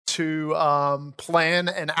to plan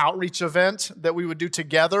an outreach event that we would do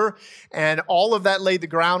together. And all of that laid the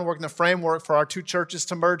groundwork and the framework for our two churches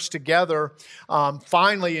to merge together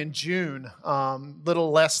finally in June,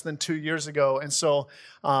 little less than 2 years ago. And so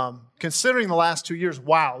considering the last 2 years,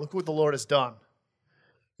 wow, look what the Lord has done.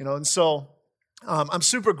 And so I'm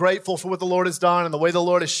super grateful for what the Lord has done and the way the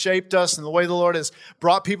Lord has shaped us and the way the Lord has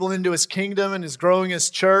brought people into His kingdom and is growing His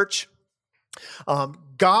church.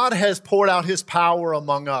 God has poured out His power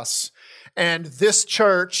among us, and this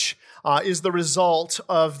church is the result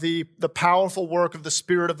of the powerful work of the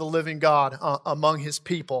Spirit of the living God among His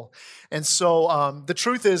people. And so the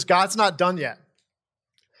truth is, God's not done yet.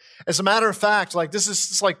 As a matter of fact, this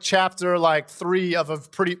is like chapter 3 of a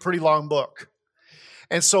pretty long book.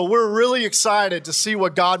 And so we're really excited to see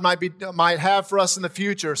what God might have for us in the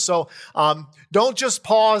future. So don't just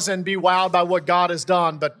pause and be wowed by what God has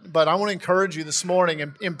done, but I want to encourage you this morning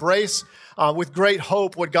and embrace with great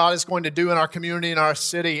hope what God is going to do in our community and our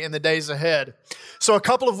city in the days ahead. So a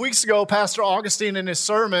couple of weeks ago, Pastor Augustine in his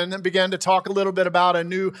sermon began to talk a little bit about a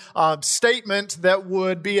new statement that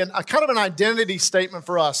would be a kind of an identity statement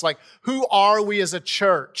for us, like who are we as a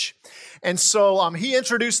church? And so he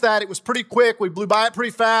introduced that. It was pretty quick. We blew by it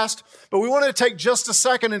pretty fast, but we wanted to take just a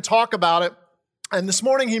second and talk about it. And this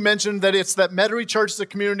morning he mentioned that it's that Metairie Church is a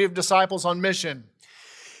community of disciples on mission.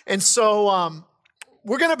 And so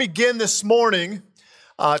we're going to begin this morning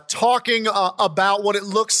talking about what it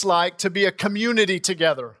looks like to be a community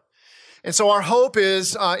together. And so our hope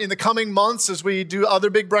is in the coming months as we do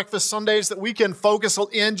other Big Breakfast Sundays that we can focus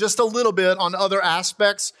in just a little bit on other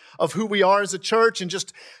aspects of who we are as a church and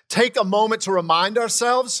just take a moment to remind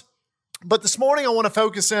ourselves. But this morning I want to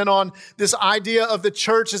focus in on this idea of the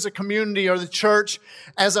church as a community or the church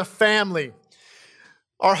as a family.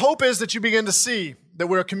 Our hope is that you begin to see that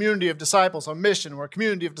we're a community of disciples on mission. We're a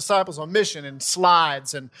community of disciples on mission in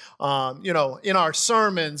slides and, in our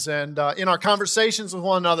sermons and in our conversations with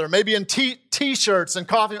one another, maybe in T-shirts and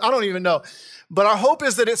coffee. I don't even know. But our hope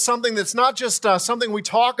is that it's something that's not just something we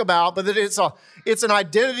talk about, but that it's an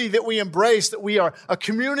identity that we embrace, that we are a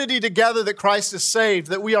community together that Christ has saved,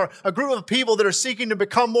 that we are a group of people that are seeking to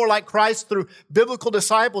become more like Christ through biblical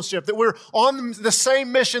discipleship, that we're on the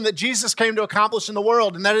same mission that Jesus came to accomplish in the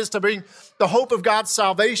world, and that is to bring the hope of God's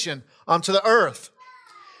salvation to the earth.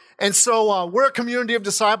 And so we're a community of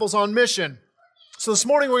disciples on mission. So this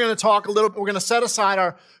morning we're going to talk a little bit, we're going to set aside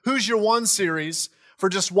our Who's Your One series for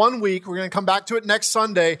just 1 week. We're going to come back to it next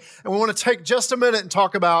Sunday, and we want to take just a minute and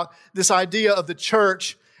talk about this idea of the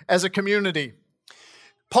church as a community.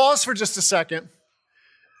 Pause for just a second.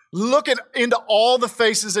 Look into all the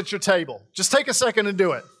faces at your table. Just take a second and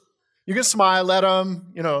do it. You can smile, let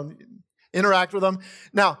them, interact with them.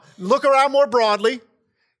 Now, look around more broadly.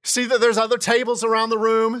 See that there's other tables around the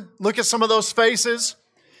room. Look at some of those faces.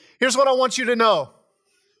 Here's what I want you to know.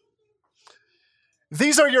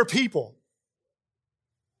 These are your people.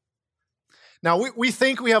 Now, we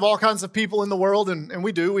think we have all kinds of people in the world, and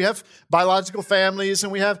we do. We have biological families,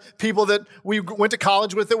 and we have people that we went to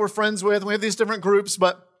college with that we're friends with, and we have these different groups.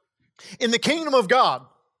 But in the kingdom of God,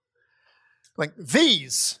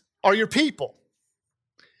 these are your people.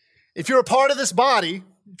 If you're a part of this body,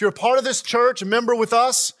 if you're a part of this church, a member with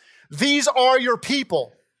us, these are your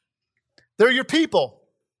people. They're your people.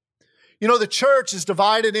 The church is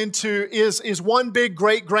divided into, is one big,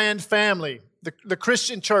 great, grand family. The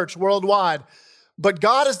Christian church worldwide. But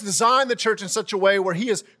God has designed the church in such a way where He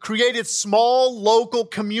has created small local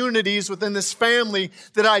communities within this family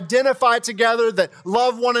that identify together, that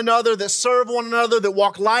love one another, that serve one another, that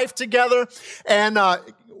walk life together. And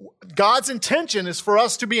God's intention is for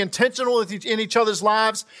us to be intentional in each other's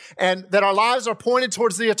lives and that our lives are pointed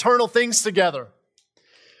towards the eternal things together.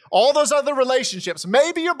 All those other relationships,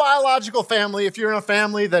 maybe your biological family, if you're in a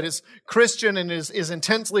family that is Christian and is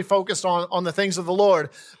intensely focused on the things of the Lord.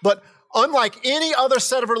 But unlike any other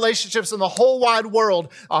set of relationships in the whole wide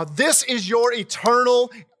world, this is your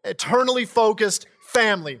eternally focused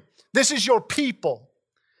family. This is your people.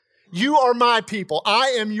 You are my people.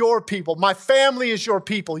 I am your people. My family is your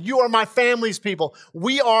people. You are my family's people.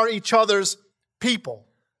 We are each other's people.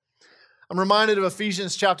 I'm reminded of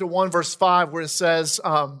Ephesians chapter 1, verse 5, where it says,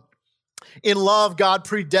 in love, God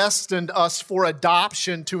predestined us for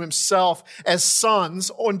adoption to Himself as sons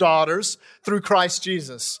and daughters through Christ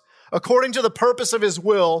Jesus, according to the purpose of His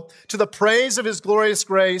will, to the praise of His glorious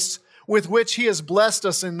grace, with which He has blessed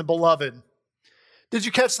us in the beloved. Did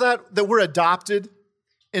you catch that? That we're adopted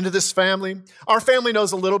into this family. Our family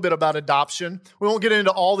knows a little bit about adoption. We won't get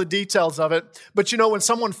into all the details of it, but when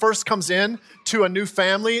someone first comes in to a new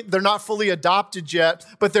family, they're not fully adopted yet,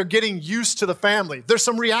 but they're getting used to the family. There's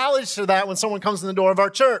some reality to that when someone comes in the door of our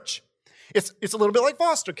church. It's a little bit like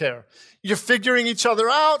foster care. You're figuring each other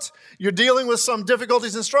out. You're dealing with some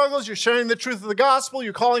difficulties and struggles. You're sharing the truth of the gospel.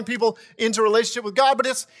 You're calling people into relationship with God, but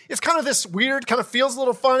it's kind of this weird, kind of feels a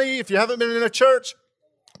little funny if you haven't been in a church.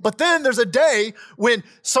 But then there's a day when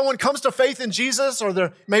someone comes to faith in Jesus,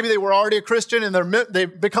 or maybe they were already a Christian and they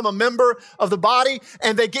become a member of the body,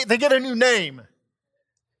 and they get a new name.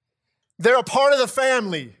 They're a part of the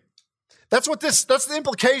family. That's the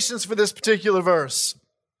implications for this particular verse.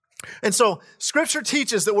 And so Scripture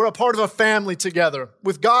teaches that we're a part of a family together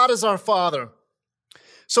with God as our Father.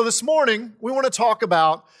 So this morning, we want to talk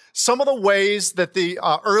about some of the ways that the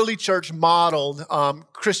early church modeled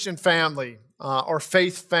Christian family. Or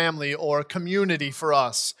faith family or community for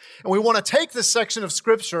us. And we want to take this section of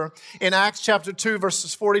Scripture in Acts chapter 2,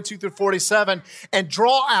 verses 42 through 47, and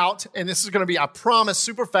draw out, and this is going to be, I promise,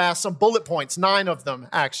 super fast, some bullet points, 9 of them,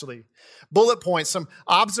 actually. Bullet points, some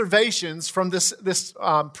observations from this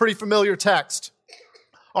pretty familiar text.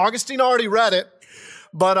 Augustine already read it,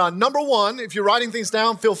 but number 1, if you're writing things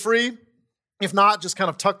down, feel free. If not, just kind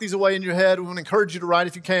of tuck these away in your head. We want to encourage you to write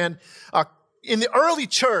if you can. In the early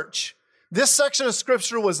church, this section of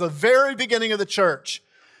Scripture was the very beginning of the church.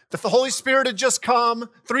 That the Holy Spirit had just come.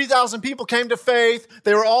 3,000 people came to faith.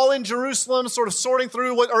 They were all in Jerusalem, sort of sorting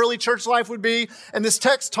through what early church life would be. And this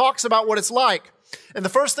text talks about what it's like. And the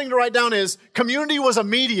first thing to write down is community was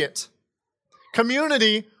immediate.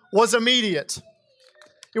 Community was immediate.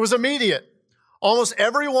 It was immediate. Almost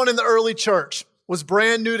everyone in the early church was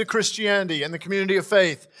brand new to Christianity and the community of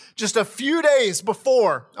faith. Just a few days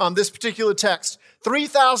before this particular text,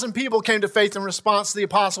 3,000 people came to faith in response to the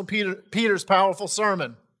Apostle Peter's powerful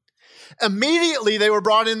sermon. Immediately, they were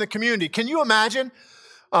brought in the community. Can you imagine?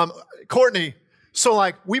 Courtney,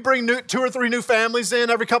 so we bring 2 or 3 new families in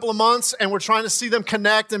every couple of months, and we're trying to see them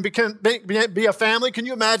connect and be a family. Can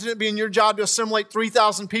you imagine it being your job to assimilate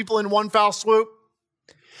 3,000 people in one foul swoop?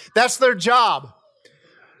 That's their job.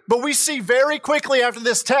 But we see very quickly after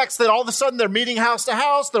this text that all of a sudden they're meeting house to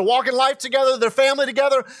house, they're walking life together, they're family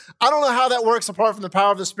together. I don't know how that works apart from the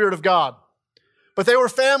power of the Spirit of God. But they were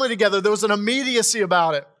family together. There was an immediacy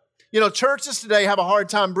about it. Churches today have a hard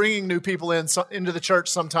time bringing new people into the church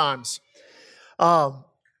sometimes.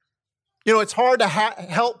 It's hard to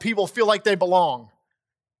help people feel like they belong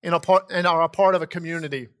and are a part of a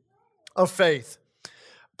community of faith.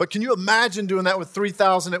 But can you imagine doing that with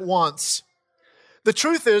 3,000 at once? The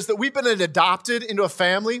truth is that we've been adopted into a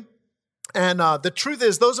family, and the truth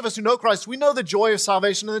is, those of us who know Christ, we know the joy of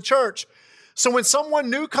salvation in the church. So when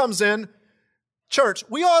someone new comes in, church,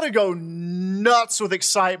 we ought to go nuts with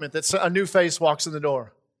excitement that a new face walks in the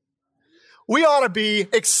door. We ought to be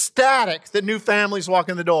ecstatic that new families walk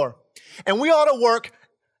in the door. And we ought to work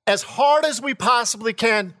as hard as we possibly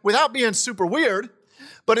can, without being super weird,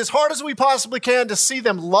 but as hard as we possibly can to see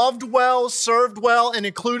them loved well, served well, and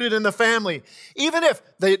included in the family. Even if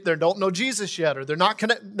they don't know Jesus yet, or they're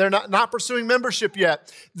not pursuing membership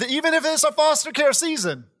yet. Even if it's a foster care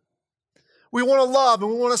season. We want to love,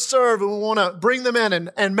 and we want to serve, and we want to bring them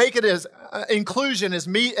in and make it as inclusion as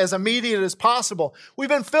immediate as possible. We've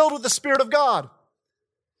been filled with the Spirit of God.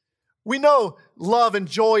 We know love and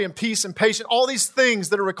joy and peace and patience, all these things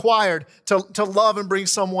that are required to love and bring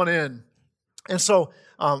someone in. And so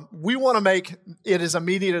we want to make it as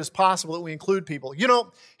immediate as possible that we include people.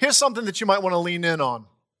 Here's something that you might want to lean in on.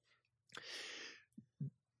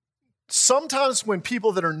 Sometimes when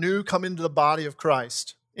people that are new come into the body of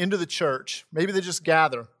Christ, into the church, maybe they just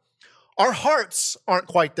gather, our hearts aren't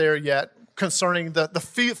quite there yet concerning the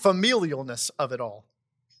familialness of it all,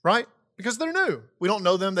 right? Because they're new. We don't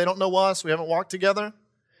know them. They don't know us. We haven't walked together.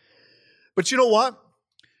 But you know what?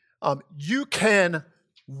 You can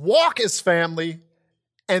walk as family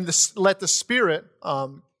and let the Spirit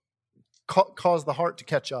cause the heart to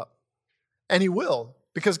catch up. And He will,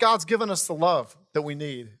 because God's given us the love that we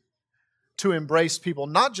need to embrace people,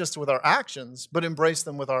 not just with our actions, but embrace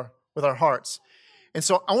them with our hearts. And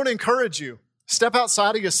so I want to encourage you, step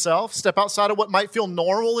outside of yourself, step outside of what might feel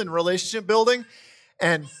normal in relationship building,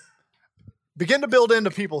 and begin to build into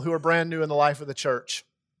people who are brand new in the life of the church.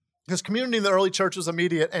 Because community in the early church was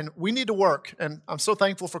immediate, and we need to work. And I'm so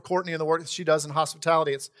thankful for Courtney and the work that she does in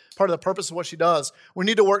hospitality. It's part of the purpose of what she does. We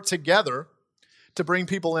need to work together to bring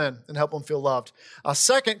people in and help them feel loved.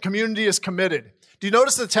 Second, community is committed. Do you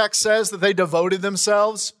notice the text says that they devoted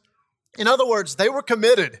themselves? In other words, they were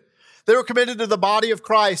committed. They were committed to the body of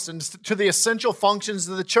Christ and to the essential functions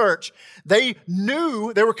of the church. They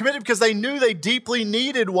were committed because they knew they deeply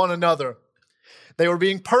needed one another. They were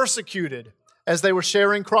being persecuted as they were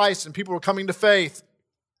sharing Christ and people were coming to faith.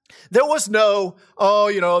 There was no,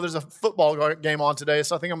 there's a football game on today,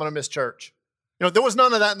 so I think I'm going to miss church. There was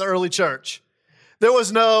none of that in the early church. There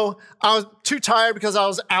was no, I was too tired because I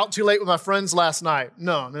was out too late with my friends last night.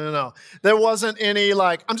 No. There wasn't any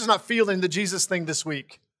I'm just not feeling the Jesus thing this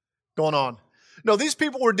week going on. No, these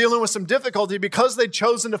people were dealing with some difficulty because they'd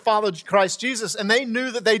chosen to follow Christ Jesus, and they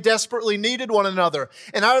knew that they desperately needed one another.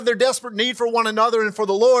 And out of their desperate need for one another and for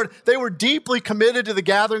the Lord, they were deeply committed to the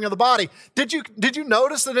gathering of the body. Did you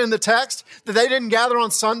notice that in the text that they didn't gather on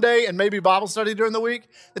Sunday and maybe Bible study during the week?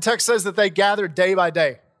 The text says that they gathered day by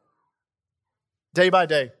day. Day by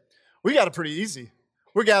day. We got it pretty easy.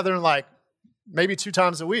 We're gathering maybe 2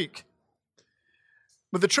 times a week.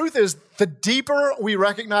 But the truth is, the deeper we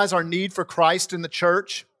recognize our need for Christ in the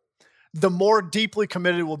church, the more deeply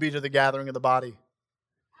committed we'll be to the gathering of the body.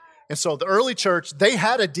 And so the early church, they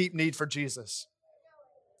had a deep need for Jesus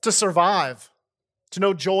to survive, to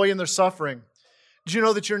know joy in their suffering. Did you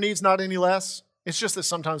know that your need's not any less? It's just that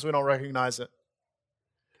sometimes we don't recognize it.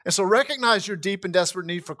 And so recognize your deep and desperate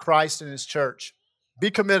need for Christ and His church.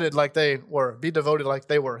 Be committed like they were. Be devoted like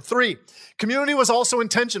they were. 3, community was also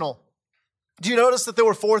intentional. Do you notice that there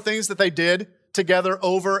were 4 things that they did together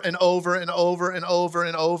over and over and over and over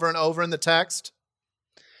and over and over in the text?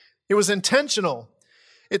 It was intentional.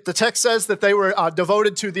 The text says that they were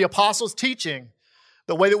devoted to the apostles' teaching.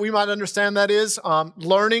 The way that we might understand that is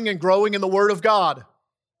learning and growing in the Word of God.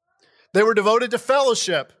 They were devoted to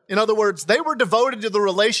fellowship. In other words, they were devoted to the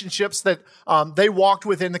relationships that they walked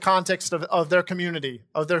within the context of their community,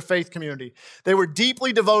 of their faith community. They were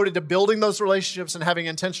deeply devoted to building those relationships and having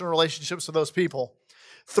intentional relationships with those people.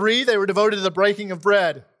 3, they were devoted to the breaking of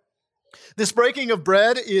bread. This breaking of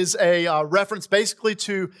bread is a reference basically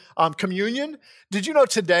to communion. Did you know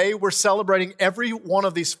today we're celebrating every one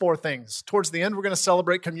of these 4 things? Towards the end, we're going to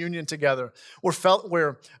celebrate communion together. We're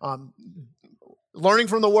learning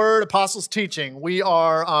from the Word, apostles' teaching. We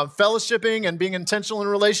are fellowshipping and being intentional in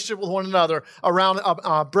relationship with one another around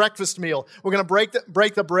a breakfast meal. We're going to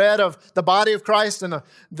break the bread of the body of Christ and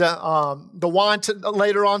the wine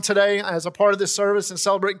later on today as a part of this service and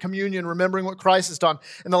celebrating communion, remembering what Christ has done.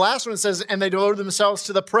 And the last one says, and they devoted themselves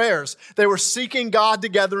to the prayers. They were seeking God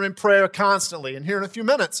together in prayer constantly. And here in a few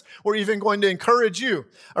minutes, we're even going to encourage you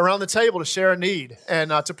around the table to share a need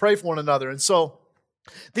and to pray for one another. And so,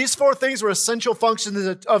 these 4 things were essential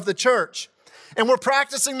functions of the church, and we're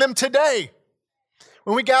practicing them today.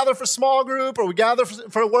 When we gather for small group, or we gather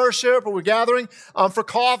for worship, or we're gathering for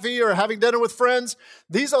coffee, or having dinner with friends,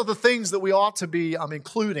 these are the things that we ought to be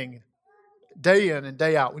including day in and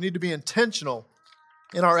day out. We need to be intentional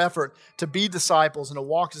in our effort to be disciples and to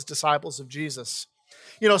walk as disciples of Jesus.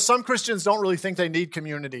 Some Christians don't really think they need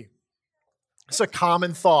community. It's a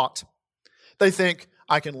common thought. They think,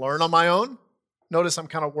 I can learn on my own. Notice I'm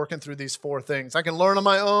kind of working through these 4 things. I can learn on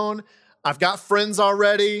my own. I've got friends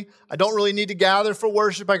already. I don't really need to gather for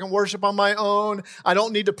worship. I can worship on my own. I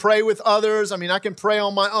don't need to pray with others. I can pray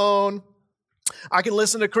on my own. I can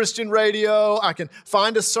listen to Christian radio. I can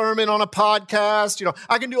find a sermon on a podcast.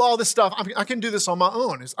 I can do all this stuff. I can do this on my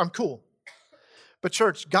own. I'm cool. But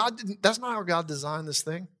church, that's not how God designed this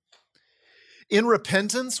thing. In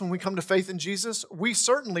repentance, when we come to faith in Jesus, we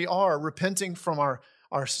certainly are repenting from our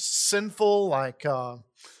sinful,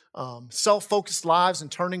 self-focused lives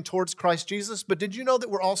and turning towards Christ Jesus. But did you know that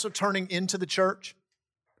we're also turning into the church?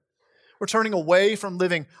 We're turning away from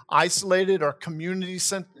living isolated or community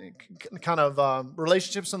kind of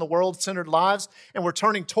relationships in the world-centered lives, and we're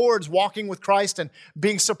turning towards walking with Christ and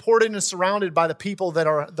being supported and surrounded by the people that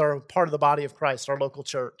are part of the body of Christ, our local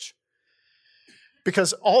church.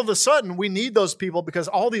 Because all of a sudden, we need those people because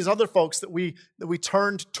all these other folks that we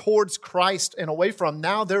turned towards Christ and away from,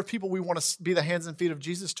 now they're people we want to be the hands and feet of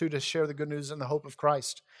Jesus to share the good news and the hope of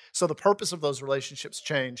Christ. So the purpose of those relationships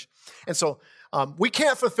change. And so we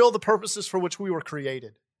can't fulfill the purposes for which we were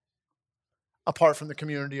created apart from the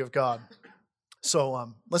community of God.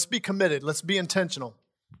 So let's be committed. Let's be intentional.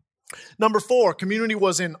 Number 4, community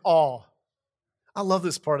was in awe. I love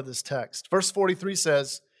this part of this text. Verse 43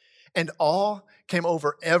 says, and awe came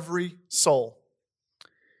over every soul.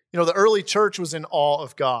 The early church was in awe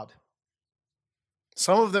of God.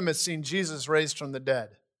 Some of them had seen Jesus raised from the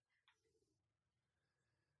dead.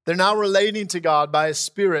 They're now relating to God by His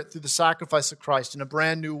Spirit through the sacrifice of Christ in a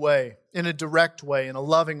brand new way, in a direct way, in a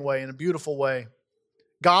loving way, in a beautiful way.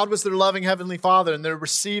 God was their loving Heavenly Father, and they're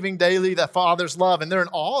receiving daily that Father's love, and they're in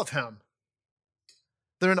awe of Him.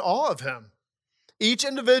 They're in awe of Him. Each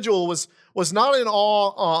individual was not in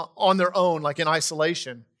awe on their own, like in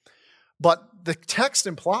isolation, but the text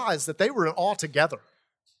implies that they were in awe together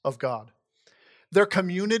of God. Their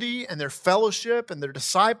community and their fellowship and their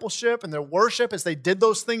discipleship and their worship, as they did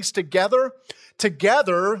those things together,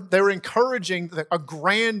 they were encouraging a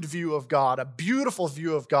grand view of God, a beautiful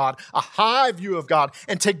view of God, a high view of God,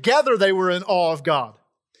 and together they were in awe of God.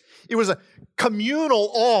 It was a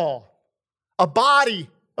communal awe, a body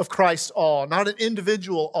of Christ's awe, not an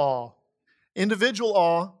individual awe. Individual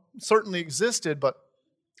awe certainly existed, but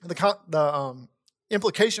the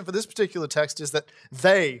implication for this particular text is that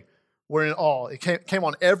they were in awe. It came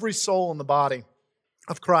on every soul in the body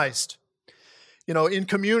of Christ. You know, in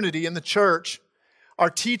community, in the church, our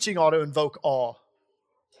teaching ought to invoke awe.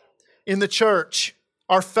 In the church,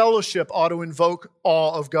 our fellowship ought to invoke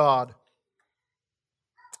awe of God.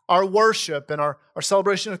 Our worship and our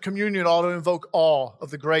celebration of communion ought to invoke awe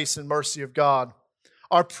of the grace and mercy of God.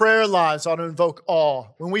 Our prayer lives ought to invoke awe.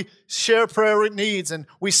 When we share prayer needs and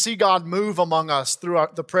we see God move among us through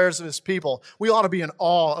the prayers of His people, we ought to be in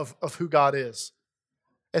awe of who God is.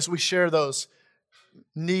 As we share those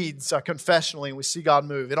needs confessionally and we see God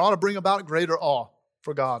move, it ought to bring about greater awe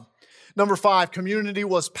for God. Number 5, community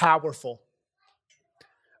was powerful.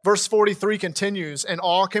 Verse 43 continues, and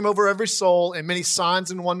awe came over every soul, and many signs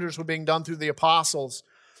and wonders were being done through the apostles.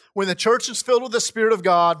 When the church is filled with the Spirit of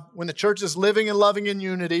God, when the church is living and loving in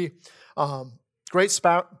unity, great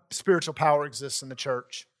spiritual power exists in the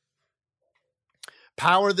church.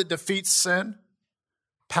 Power that defeats sin,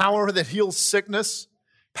 power that heals sickness,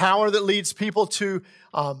 power that leads people to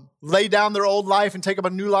lay down their old life and take up a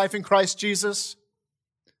new life in Christ Jesus.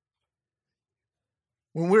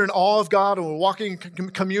 When we're in awe of God and we're walking in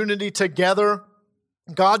community together,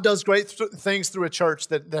 God does great things through a church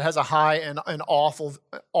that has a high and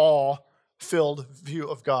awe-filled view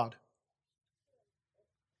of God.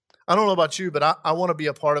 I don't know about you, but I want to be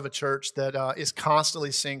a part of a church that is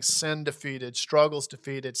constantly seeing sin defeated, struggles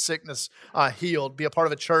defeated, sickness healed. Be a part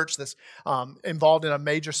of a church that's involved in a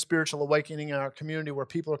major spiritual awakening in our community where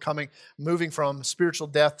people are moving from spiritual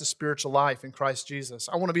death to spiritual life in Christ Jesus.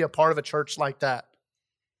 I want to be a part of a church like that.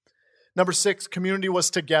 Number 6, community was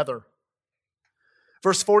together.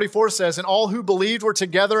 Verse 44 says, and all who believed were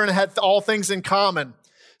together and had all things in common.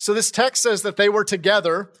 So this text says that they were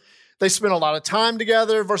together. They spent a lot of time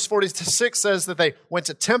together. Verse 46 says that they went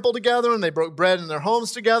to temple together and they broke bread in their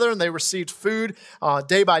homes together and they received food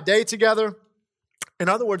day by day together. In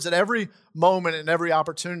other words, at every moment and every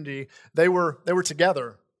opportunity, they were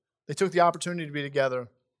together. They took the opportunity to be together.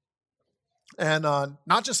 And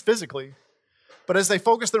not just physically, but as they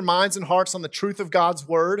focused their minds and hearts on the truth of God's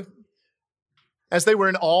word, as they were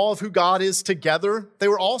in awe of who God is together, they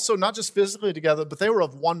were also not just physically together, but they were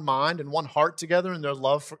of one mind and one heart together in their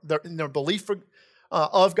love, in their belief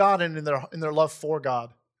of God and in their love for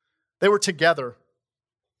God. They were together.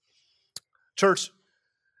 Church,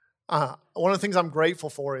 one of the things I'm grateful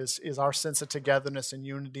for is our sense of togetherness and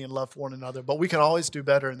unity and love for one another, but we can always do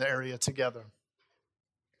better in the area together.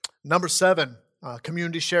 Number 7,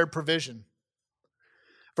 community shared provision.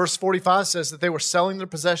 Verse 45 says that they were selling their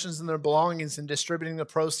possessions and their belongings and distributing the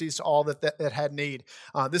proceeds to all that had need.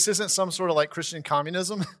 This isn't some sort of like Christian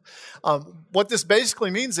communism. What this basically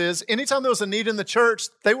means is anytime there was a need in the church,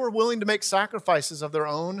 they were willing to make sacrifices of their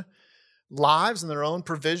own lives and their own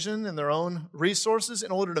provision and their own resources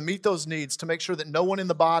in order to meet those needs, to make sure that no one in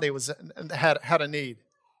the body had a need,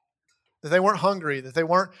 that they weren't hungry, that they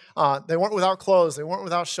weren't without clothes, they weren't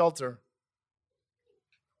without shelter.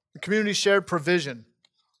 The community shared provision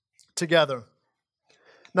together.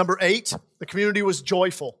 Number 8, the community was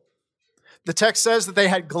joyful. The text says that they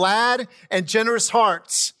had glad and generous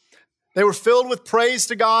hearts. They were filled with praise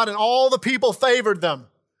to God, and all the people favored them.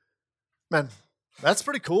 Man, that's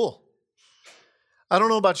pretty cool. I don't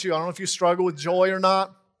know about you. I don't know if you struggle with joy or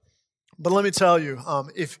not, but let me tell you,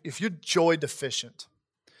 if you're joy deficient,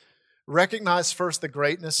 recognize first the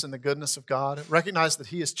greatness and the goodness of God. Recognize that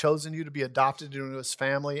He has chosen you to be adopted into His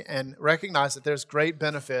family, and recognize that there's great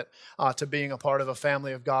benefit to being a part of a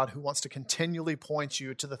family of God who wants to continually point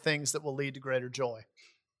you to the things that will lead to greater joy.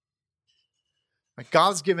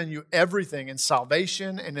 God's given you everything in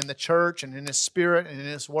salvation and in the church and in His Spirit and in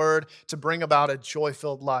His Word to bring about a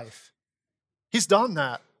joy-filled life. He's done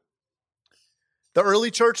that. The early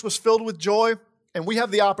church was filled with joy, and we have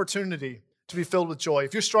the opportunity to be filled with joy.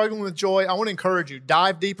 If you're struggling with joy, I want to encourage you,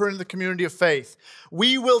 dive deeper into the community of faith.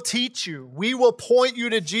 We will teach you. We will point you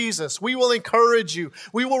to Jesus. We will encourage you.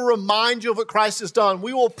 We will remind you of what Christ has done.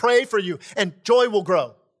 We will pray for you, and joy will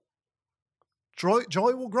grow. Joy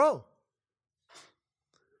will grow.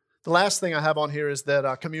 The last thing I have on here is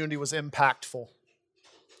that community was impactful.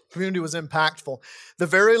 Community was impactful. The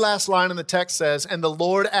very last line in the text says, and the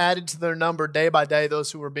Lord added to their number day by day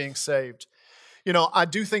those who were being saved. You know, I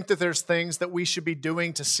do think that there's things that we should be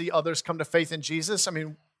doing to see others come to faith in Jesus. I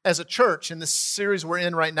mean, as a church, in this series we're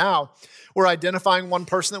in right now, we're identifying one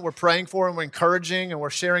person that we're praying for and we're encouraging and we're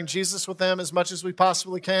sharing Jesus with them as much as we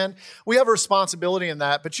possibly can. We have a responsibility in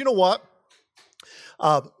that. But you know what?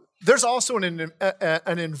 There's also an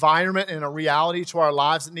environment and a reality to our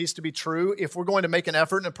lives that needs to be true. If we're going to make an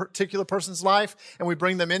effort in a particular person's life and we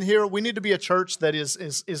bring them in here, we need to be a church that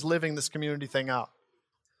is living this community thing out.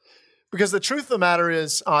 Because the truth of the matter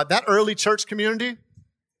is, that early church community,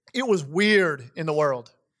 it was weird in the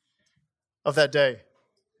world of that day.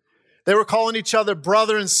 They were calling each other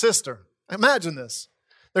brother and sister. Imagine this.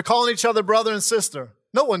 They're calling each other brother and sister.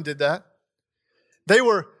 No one did that. They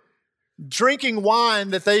were drinking wine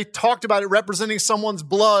that they talked about it representing someone's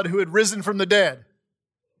blood who had risen from the dead.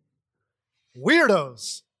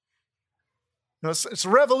 Weirdos. You know, it's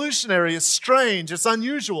revolutionary, it's strange, it's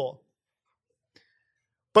unusual.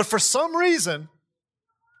 But for some reason,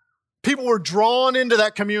 people were drawn into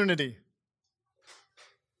that community.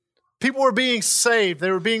 People were being saved,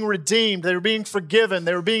 they were being redeemed, they were being forgiven,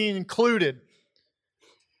 they were being included.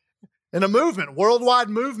 And a movement, worldwide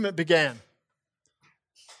movement began.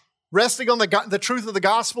 Resting on the truth of the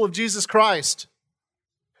gospel of Jesus Christ.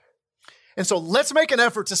 And so let's make an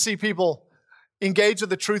effort to see people engage with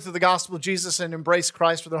the truth of the gospel of Jesus and embrace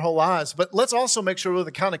Christ for their whole lives. But let's also make sure we're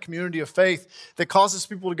the kind of community of faith that causes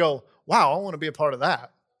people to go, wow, I want to be a part of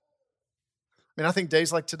that. I mean, I think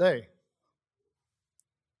days like today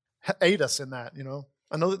aid us in that, you know.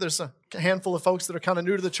 I know that there's a handful of folks that are kind of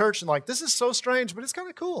new to the church and like, this is so strange, but it's kind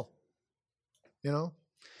of cool. You know,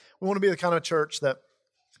 we want to be the kind of church that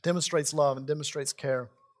demonstrates love and demonstrates care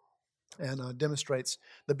and demonstrates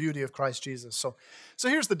the beauty of Christ Jesus. So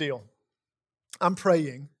here's the deal. I'm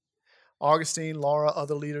praying, Augustine, Laura,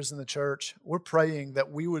 other leaders in the church, we're praying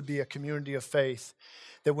that we would be a community of faith,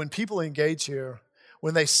 that when people engage here,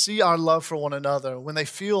 when they see our love for one another, when they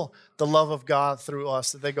feel the love of God through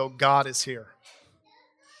us, that they go, God is here.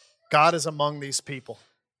 God is among these people.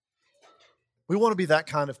 We want to be that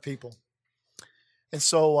kind of people. And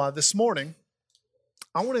so this morning,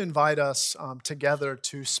 I want to invite us together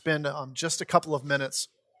to spend just a couple of minutes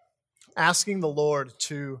asking the Lord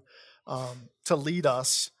to lead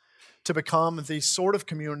us to become the sort of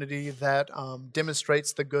community that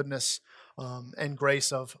demonstrates the goodness and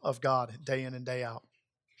grace of God day in and day out.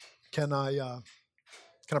 Can I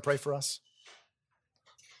pray for us?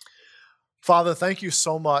 Father, thank you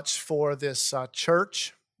so much for this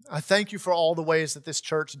church. I thank you for all the ways that this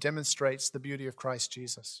church demonstrates the beauty of Christ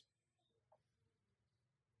Jesus.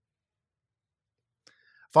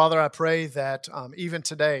 Father, I pray that even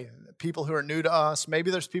today, people who are new to us, maybe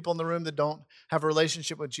there's people in the room that don't have a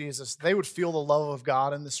relationship with Jesus, they would feel the love of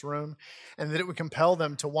God in this room and that it would compel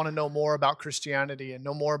them to want to know more about Christianity and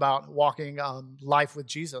know more about walking life with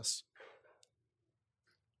Jesus.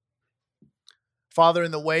 Father,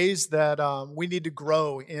 in the ways that we need to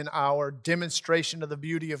grow in our demonstration of the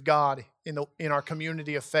beauty of God in our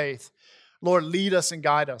community of faith, Lord, lead us and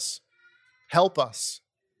guide us. Help us.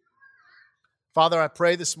 Father, I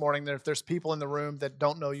pray this morning that if there's people in the room that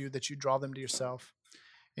don't know you, that you draw them to yourself.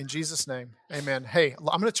 In Jesus' name, amen. Hey,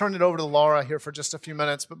 I'm going to turn it over to Laura here for just a few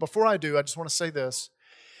minutes, but before I do, I just want to say this.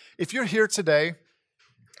 If you're here today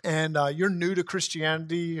and you're new to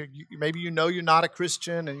Christianity, maybe you know you're not a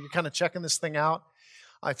Christian and you're kind of checking this thing out,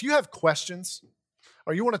 if you have questions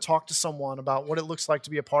or you want to talk to someone about what it looks like to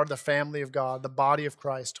be a part of the family of God, the body of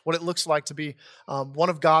Christ, what it looks like to be one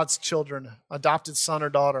of God's children, adopted son or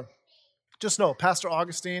daughter, just know, Pastor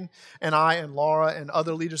Augustine and I and Laura and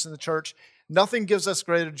other leaders in the church, nothing gives us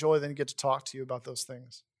greater joy than to get to talk to you about those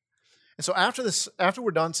things. And so after we're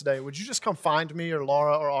done today, would you just come find me or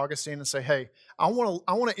Laura or Augustine and say, hey, I want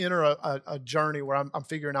to enter a journey where I'm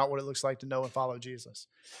figuring out what it looks like to know and follow Jesus.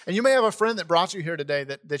 And you may have a friend that brought you here today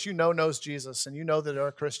that you know knows Jesus and you know that they're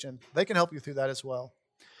a Christian. They can help you through that as well.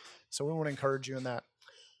 So we want to encourage you in that.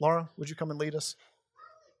 Laura, would you come and lead us?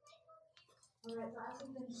 All right, so as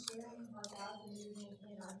we've been sharing how God's been moving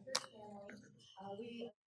in our church family,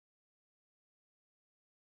 we